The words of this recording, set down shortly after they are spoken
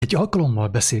Egy alkalommal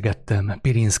beszélgettem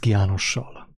Pirinszky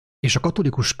Jánossal, és a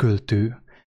katolikus költő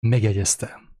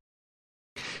megjegyezte: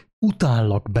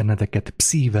 utállak benneteket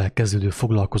pszível kezdődő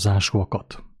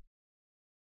foglalkozásúakat.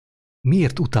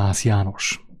 Miért utálsz,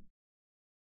 János?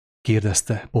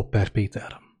 Kérdezte Popper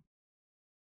Péter.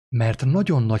 Mert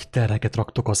nagyon nagy terheket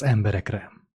raktok az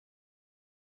emberekre.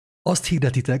 Azt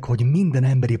hirdetitek, hogy minden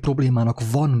emberi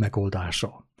problémának van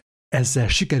megoldása. Ezzel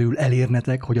sikerül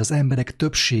elérnetek, hogy az emberek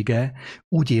többsége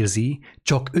úgy érzi,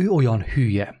 csak ő olyan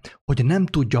hülye, hogy nem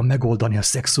tudja megoldani a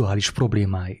szexuális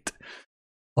problémáit,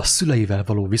 a szüleivel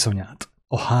való viszonyát,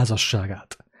 a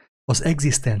házasságát, az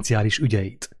egzisztenciális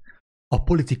ügyeit, a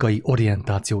politikai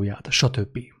orientációját,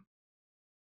 stb.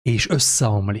 És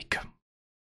összeomlik.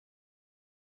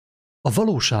 A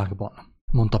valóságban,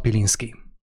 mondta Pilinszky,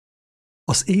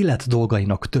 az élet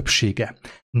dolgainak többsége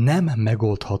nem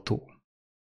megoldható.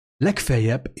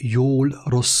 Legfeljebb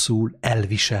jól-rosszul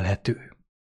elviselhető.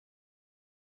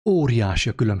 Óriási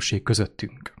a különbség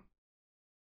közöttünk.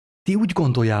 Ti úgy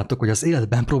gondoljátok, hogy az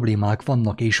életben problémák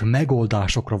vannak és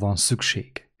megoldásokra van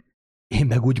szükség. Én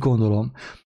meg úgy gondolom,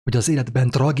 hogy az életben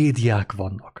tragédiák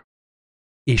vannak,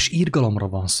 és irgalomra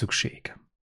van szükség.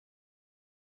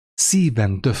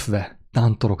 Szíven döfve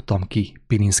tántorogtam ki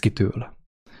Pilinszkytől,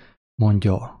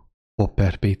 mondja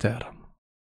Popper Péter.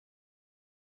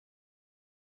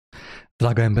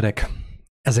 Drága emberek,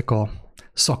 ezek a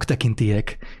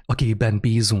szaktekintélyek, akikben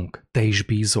bízunk, te is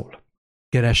bízol.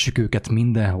 Keressük őket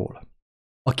mindenhol.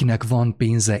 Akinek van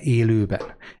pénze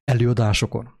élőben,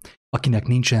 előadásokon, akinek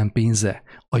nincsen pénze,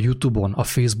 a YouTube-on, a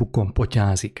Facebookon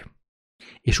potyázik,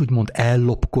 és úgymond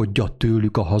ellopkodja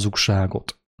tőlük a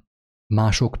hazugságot.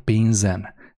 Mások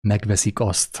pénzen megveszik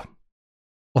azt,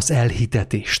 az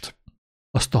elhitetést,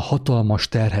 azt a hatalmas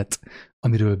terhet,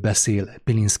 amiről beszél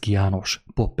Pilinszky János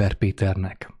Popper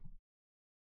Péternek.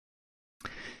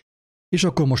 És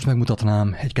akkor most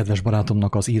megmutatnám egy kedves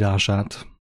barátomnak az írását.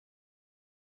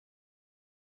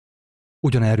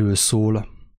 Ugyanerről szól,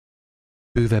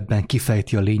 bővebben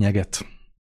kifejti a lényeget,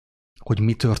 hogy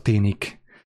mi történik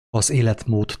az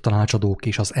életmód tanácsadók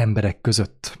és az emberek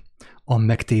között, a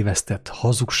megtévesztett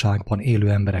hazugságban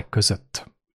élő emberek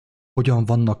között. Hogyan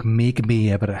vannak még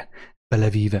mélyebbre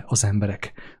belevíve az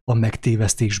emberek a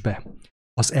megtévesztésbe,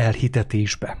 az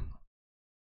elhitetésbe.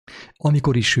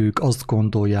 Amikor is ők azt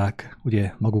gondolják,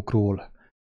 ugye magukról,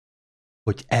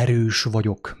 hogy erős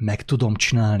vagyok, meg tudom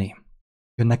csinálni,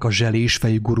 jönnek a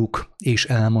zselésfejű guruk, és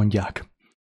elmondják,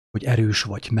 hogy erős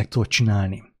vagy, meg tudod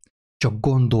csinálni. Csak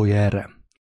gondolj erre,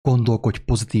 gondolkodj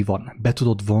pozitívan, be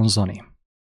tudod vonzani.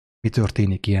 Mi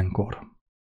történik ilyenkor?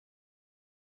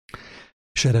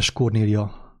 Seres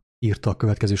Kornélia írta a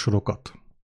következő sorokat.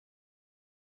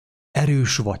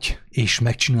 Erős vagy, és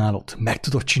megcsinálod, meg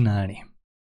tudod csinálni.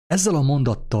 Ezzel a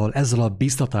mondattal, ezzel a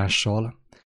bíztatással,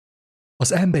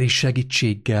 az emberi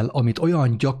segítséggel, amit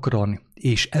olyan gyakran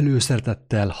és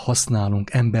előszeretettel használunk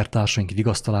embertársaink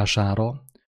vigasztalására,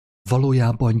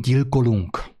 valójában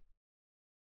gyilkolunk.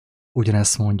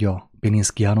 Ugyanezt mondja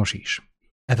Pilinszky János is.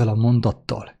 Ezzel a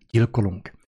mondattal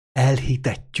gyilkolunk.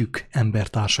 Elhitetjük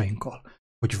embertársainkkal,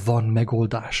 hogy van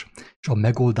megoldás, és a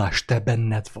megoldás te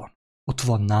benned van. Ott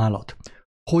van nálad.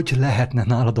 Hogy lehetne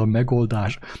nálad a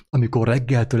megoldás, amikor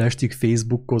reggeltől estig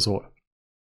Facebookozol?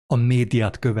 A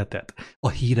médiát követed, a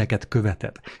híreket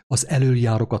követed, az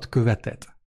elöljárokat követed.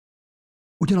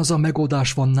 Ugyanaz a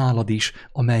megoldás van nálad is,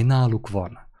 amely náluk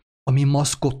van, ami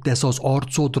maszkot tesz az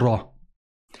arcodra,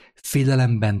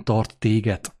 félelemben tart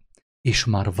téged, és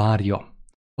már várja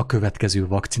a következő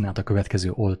vakcinát, a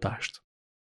következő oltást.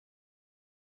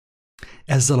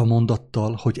 Ezzel a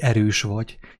mondattal, hogy erős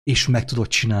vagy, és meg tudod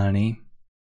csinálni,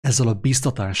 ezzel a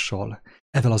bíztatással,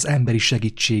 ezzel az emberi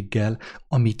segítséggel,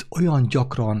 amit olyan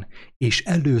gyakran és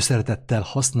előszeretettel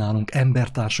használunk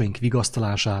embertársaink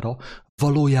vigasztalására,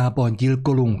 valójában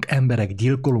gyilkolunk, emberek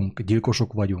gyilkolunk,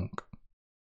 gyilkosok vagyunk.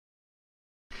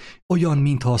 Olyan,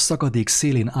 mintha a szakadék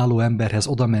szélén álló emberhez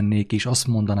odamennék, és azt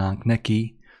mondanánk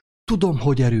neki, tudom,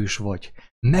 hogy erős vagy,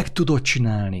 meg tudod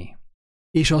csinálni,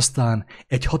 és aztán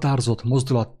egy határozott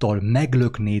mozdulattal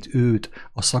meglöknéd őt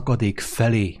a szakadék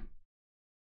felé.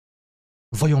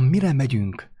 Vajon mire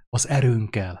megyünk az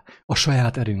erőnkkel, a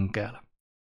saját erőnkkel?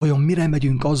 Vajon mire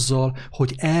megyünk azzal,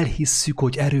 hogy elhisszük,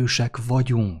 hogy erősek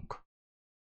vagyunk?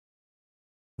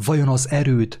 Vajon az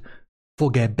erőt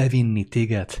fog-e bevinni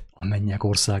téged a mennyek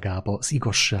országába, az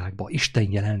igazságba,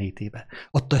 Isten jelenlétébe,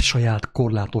 a te saját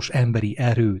korlátos emberi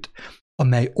erőt,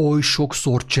 amely oly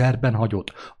sokszor cserben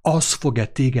hagyod, az fog-e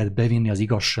téged bevinni az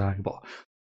igazságba?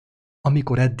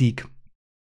 Amikor eddig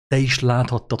Te is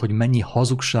láthattad, hogy mennyi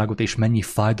hazugságot és mennyi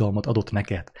fájdalmat adott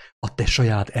neked a te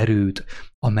saját erőd,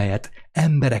 amelyet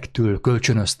emberektől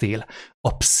kölcsönöztél,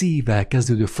 a pszível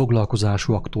kezdődő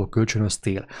foglalkozásúaktól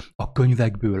kölcsönöztél, a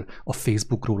könyvekből, a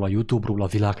Facebookról, a YouTube-ról, a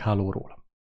világhálóról,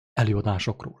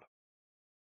 előadásokról.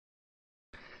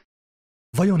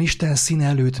 Vajon Isten színe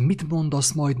előtt mit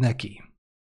mondasz majd neki?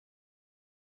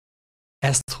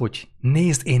 Ezt, hogy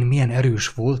nézd, én milyen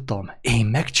erős voltam, én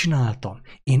megcsináltam,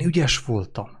 én ügyes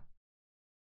voltam.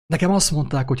 Nekem azt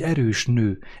mondták, hogy erős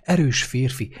nő, erős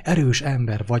férfi, erős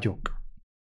ember vagyok.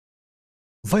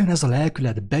 Vajon ez a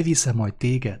lelkület bevisze majd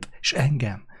téged, és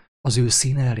engem az ő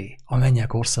színe elé, a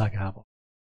mennyek országába?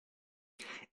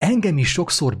 Engem is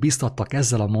sokszor biztattak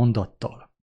ezzel a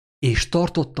mondattal, és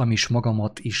tartottam is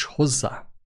magamat is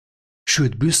hozzá.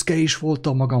 Sőt, büszke is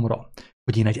voltam magamra,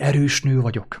 hogy én egy erős nő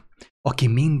vagyok, aki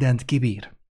mindent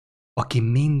kibír, aki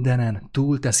mindenen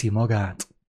túlteszi magát,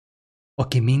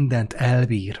 aki mindent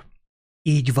elbír.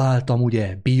 Így váltam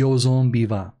ugye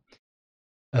biozombivá,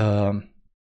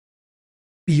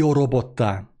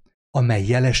 biorobottá, amely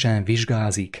jelesen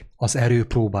vizsgázik az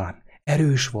erőpróbán.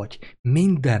 Erős vagy,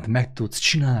 mindent meg tudsz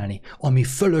csinálni, ami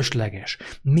fölösleges,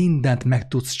 mindent meg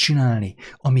tudsz csinálni,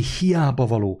 ami hiába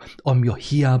való, ami a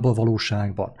hiába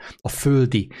valóságban, a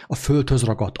földi, a földhöz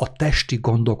ragadt, a testi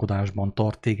gondolkodásban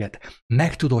tart téged.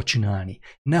 Meg tudod csinálni,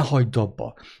 ne hagyd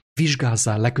abba,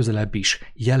 vizsgázzál legközelebb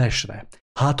is, jelesre,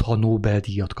 hát ha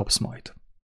Nobel-díjat kapsz majd.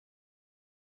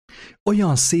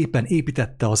 Olyan szépen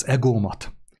építette az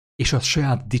egómat és a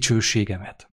saját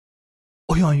dicsőségemet.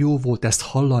 Olyan jó volt ezt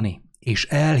hallani és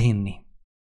elhinni.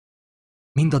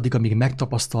 Mindaddig, amíg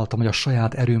megtapasztaltam, hogy a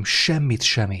saját erőm semmit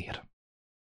sem ér.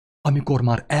 Amikor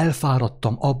már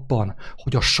elfáradtam abban,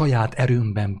 hogy a saját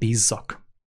erőmben bízzak.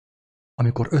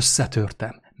 Amikor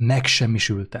összetörtem,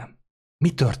 megsemmisültem.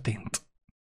 Mi történt?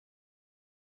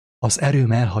 Az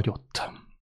erőm elhagyott.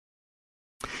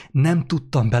 Nem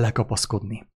tudtam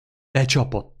belekapaszkodni.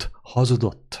 Becsapott,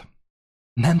 hazudott.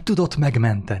 Nem tudott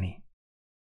megmenteni.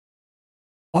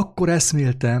 Akkor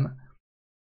eszméltem,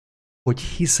 hogy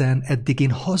hiszen eddig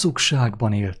én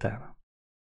hazugságban éltem.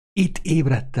 Itt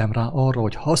ébredtem rá arra,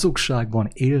 hogy hazugságban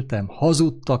éltem,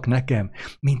 hazudtak nekem,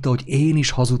 mint ahogy én is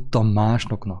hazudtam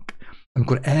másoknak,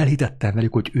 amikor elhitettem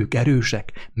velük, hogy ők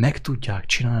erősek, meg tudják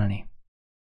csinálni.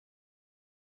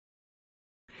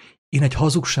 Én egy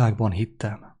hazugságban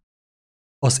hittem.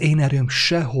 Az én erőm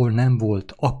sehol nem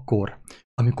volt akkor,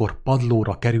 amikor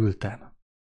padlóra kerültem.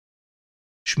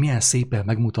 És milyen szépen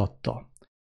megmutatta,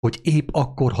 hogy épp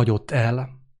akkor hagyott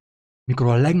el, mikor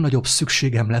a legnagyobb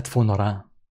szükségem lett volna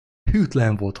rá.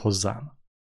 Hűtlen volt hozzám.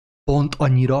 Pont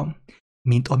annyira,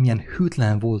 mint amilyen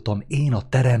hűtlen voltam én a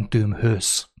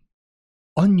teremtőmhöz.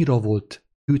 Annyira volt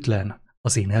hűtlen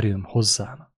az én erőm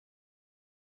hozzám.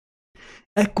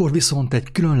 Ekkor viszont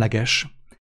egy különleges,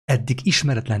 eddig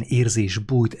ismeretlen érzés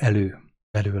bújt elő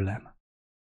belőlem,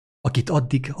 akit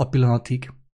addig a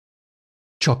pillanatig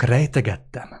csak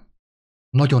rejtegettem,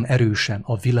 nagyon erősen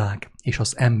a világ és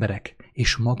az emberek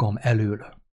és magam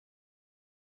elől.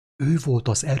 Ő volt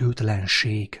az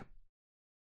erőtlenség.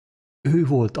 Ő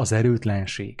volt az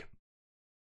erőtlenség.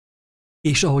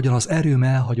 És ahogyan az erőm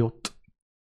elhagyott,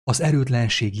 az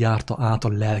erőtlenség járta át a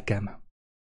lelkem,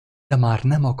 de már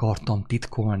nem akartam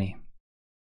titkolni.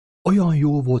 Olyan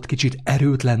jó volt kicsit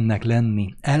erőtlennek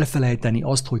lenni, elfelejteni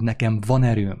azt, hogy nekem van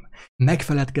erőm,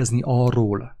 megfeledkezni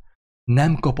arról,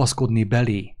 nem kapaszkodni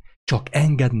belé, csak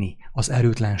engedni az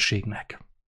erőtlenségnek.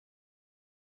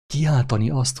 Kiáltani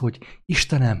azt, hogy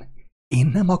Istenem, én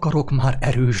nem akarok már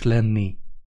erős lenni.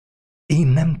 Én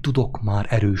nem tudok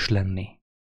már erős lenni.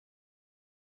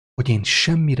 Hogy én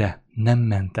semmire nem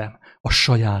mentem a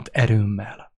saját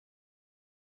erőmmel.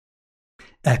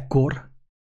 Ekkor,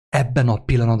 ebben a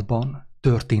pillanatban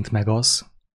történt meg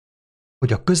az,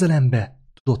 hogy a közelembe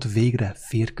tudott végre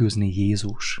férkőzni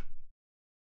Jézus.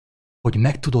 Hogy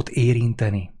meg tudott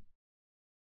érinteni,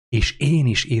 és én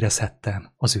is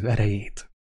érezhettem az ő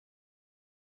erejét.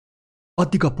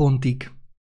 Addig a pontig,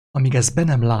 amíg ezt be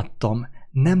nem láttam,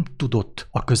 nem tudott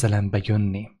a közelembe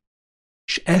jönni,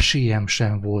 és esélyem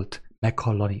sem volt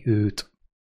meghallani őt.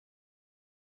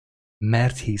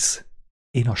 Mert hisz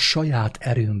én a saját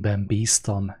erőmben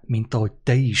bíztam, mint ahogy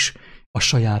te is a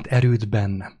saját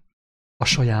erődben, a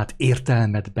saját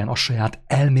értelmedben, a saját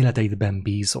elméleteidben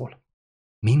bízol.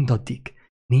 Mindaddig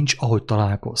nincs, ahogy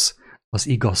találkozz az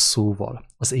igaz szóval,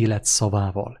 az élet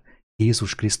szavával,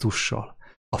 Jézus Krisztussal,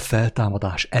 a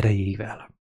feltámadás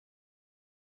erejével.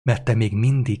 Mert te még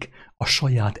mindig a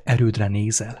saját erődre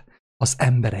nézel, az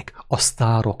emberek, a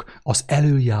sztárok, az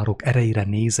elöljárók erejére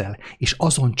nézel, és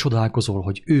azon csodálkozol,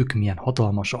 hogy ők milyen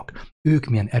hatalmasak, ők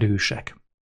milyen erősek.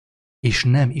 és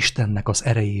nem Istennek az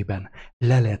erejében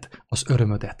leled az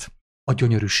örömödet, a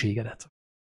gyönyörűségedet.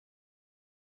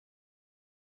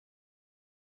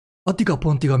 Addig a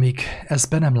pontig, amíg ezt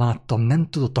be nem láttam, nem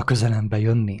tudott a közelembe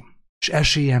jönni, és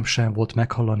esélyem sem volt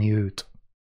meghallani őt,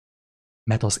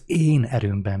 mert az én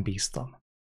erőmben bíztam.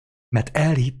 Mert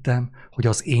elhittem, hogy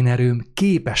az én erőm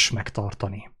képes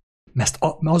megtartani. Mert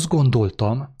azt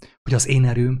gondoltam, hogy az én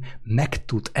erőm meg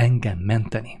tud engem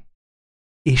menteni.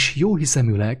 És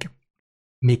jóhiszeműleg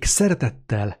még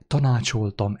szeretettel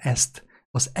tanácsoltam ezt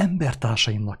az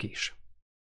embertársaimnak is.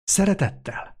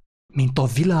 Szeretettel, mint a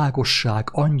világosság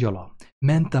angyala,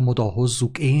 mentem oda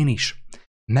hozzuk én is,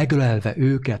 megölelve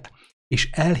őket,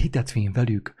 és elhitetvén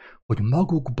velük, hogy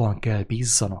magukban kell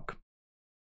bízzanak.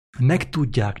 Meg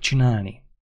tudják csinálni,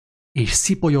 és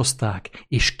szipolyozták,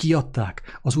 és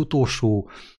kiadták az utolsó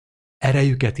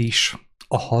erejüket is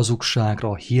a hazugságra,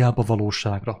 a hiába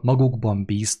valóságra, magukban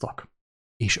bíztak,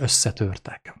 és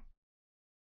összetörtek.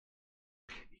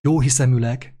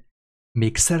 Jóhiszeműleg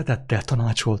még szeretettel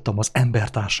tanácsoltam az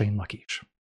embertársaimnak is.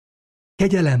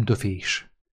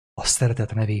 Kegyelemdöfés a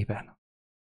szeretet nevében.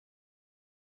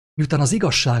 Miután az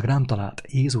igazság rám talált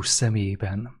Jézus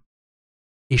személyében,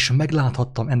 és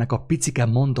megláthattam ennek a picike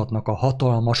mondatnak a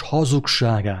hatalmas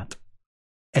hazugságát,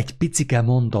 egy picike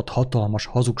mondat hatalmas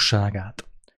hazugságát,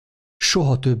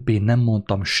 soha többé nem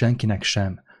mondtam senkinek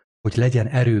sem, hogy legyen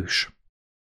erős.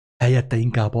 Helyette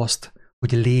inkább azt,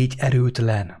 hogy légy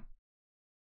erőtlen,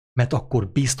 mert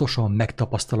akkor biztosan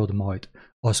megtapasztalod majd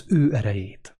az ő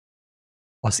erejét,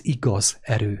 az igaz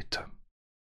erőt.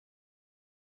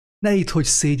 Ne hidd, hogy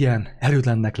szégyen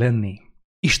erőtlennek lenni.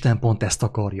 Isten pont ezt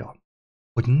akarja,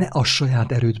 hogy ne a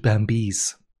saját erődben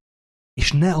bízz,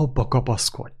 és ne abba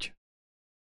kapaszkodj.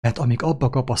 Mert amíg abba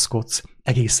kapaszkodsz,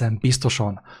 egészen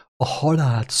biztosan a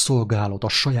halált szolgálod, a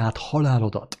saját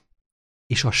halálodat,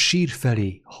 és a sír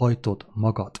felé hajtod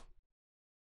magad.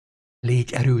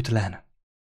 Légy erőtlen.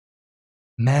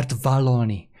 Merd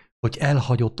vállalni, hogy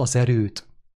elhagyott az erőt.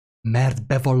 Merd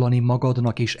bevallani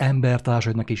magadnak és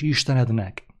embertársaidnak és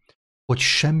Istenednek, hogy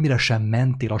semmire sem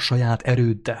mentél a saját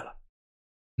erőddel.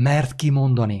 Merd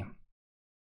kimondani,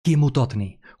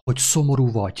 kimutatni, hogy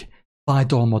szomorú vagy,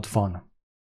 fájdalmad van.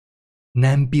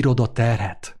 Nem bírod a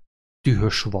terhet,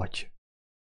 dühös vagy.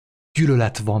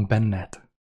 Gyűlölet van benned.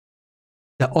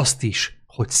 De azt is,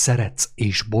 hogy szeretsz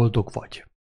és boldog vagy.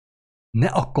 Ne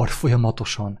akar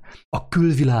folyamatosan a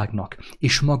külvilágnak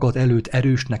és magad előtt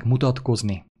erősnek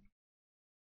mutatkozni,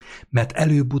 mert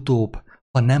előbb-utóbb,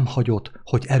 ha nem hagyod,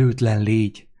 hogy erőtlen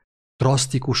légy,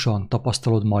 drasztikusan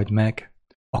tapasztalod majd meg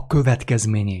a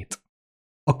következményét,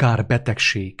 akár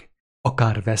betegség,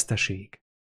 akár veszteség,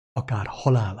 akár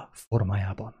halál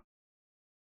formájában.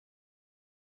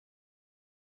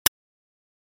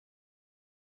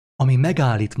 Ami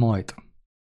megállít majd,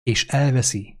 és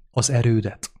elveszi az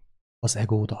erődet, az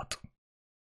egódat,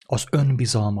 az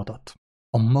önbizalmadat,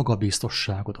 a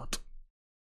magabiztosságodat.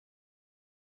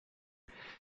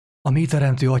 A mi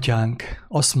teremtő atyánk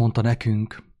azt mondta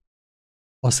nekünk,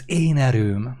 az én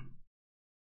erőm,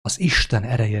 az Isten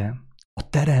ereje, a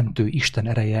teremtő Isten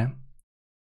ereje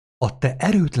a te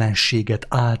erőtlenséged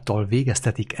által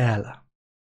végeztetik el.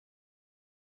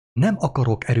 Nem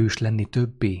akarok erős lenni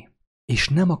többé, és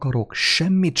nem akarok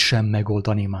semmit sem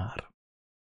megoldani már.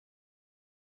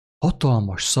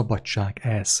 Hatalmas szabadság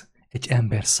ez egy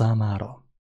ember számára,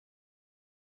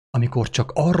 amikor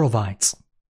csak arra vágysz,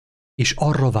 és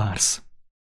arra vársz,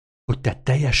 hogy te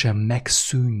teljesen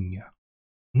megszűnj.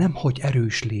 Nem, hogy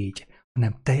erős légy,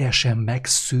 hanem teljesen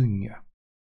megszűnj.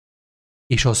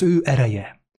 És az ő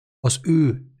ereje, az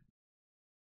ő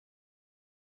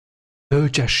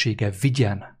bölcsessége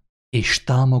vigyen és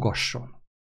támogasson.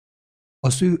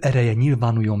 Az ő ereje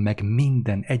nyilvánuljon meg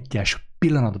minden egyes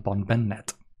pillanatban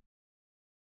benned.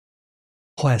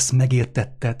 Ha ezt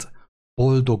megértetted,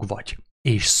 boldog vagy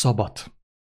és szabad.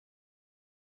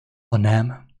 Ha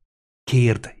nem,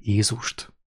 kérd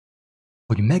Jézust,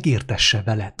 hogy megértesse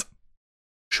veled,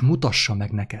 s mutassa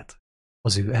meg neked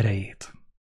az ő erejét.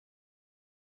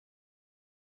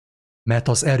 Mert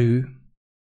az erő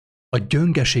a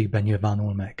gyöngeségben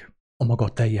nyilvánul meg, a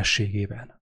maga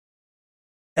teljességében.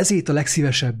 Ezért a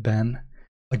legszívesebben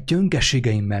a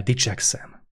gyöngeségeimmel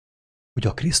dicsekszem, hogy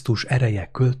a Krisztus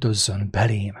ereje költözzön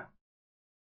belém.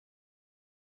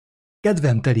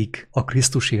 Kedvem telik a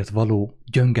Krisztusért való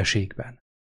gyöngeségben,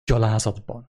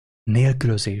 gyalázatban,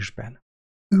 nélkülözésben,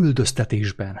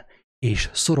 üldöztetésben és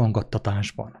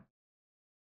szorongattatásban.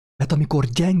 Mert amikor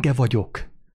gyenge vagyok,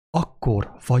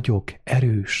 akkor vagyok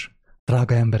erős,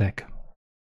 drága emberek.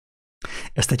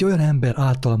 Ezt egy olyan ember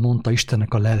által mondta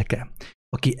Istennek a lelke,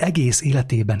 aki egész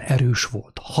életében erős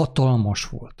volt, hatalmas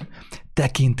volt,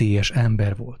 tekintélyes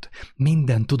ember volt,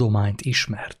 minden tudományt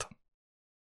ismert.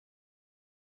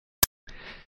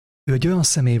 Ő egy olyan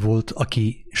személy volt,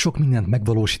 aki sok mindent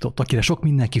megvalósított, akire sok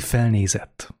mindenki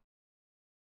felnézett,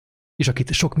 és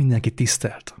akit sok mindenki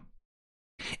tisztelt.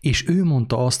 És ő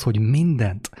mondta azt, hogy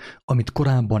mindent, amit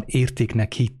korábban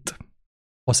értéknek hitt,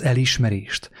 az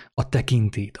elismerést, a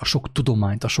tekintét, a sok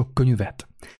tudományt, a sok könyvet,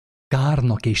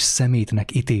 kárnak és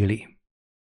szemétnek ítéli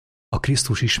a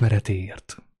Krisztus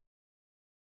ismeretéért.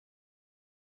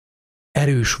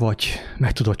 Erős vagy,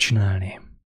 meg tudod csinálni,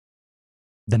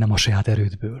 de nem a saját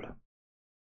erődből,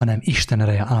 hanem Isten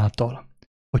ereje által,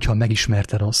 hogyha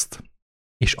megismerted azt,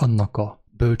 és annak a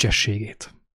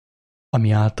bölcsességét,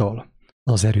 ami által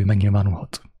az erő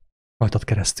megnyilvánulhat rajtad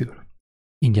keresztül.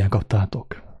 Ingyen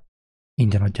kaptátok,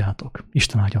 ingyen adjátok.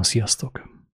 Isten áldjon, sziasztok!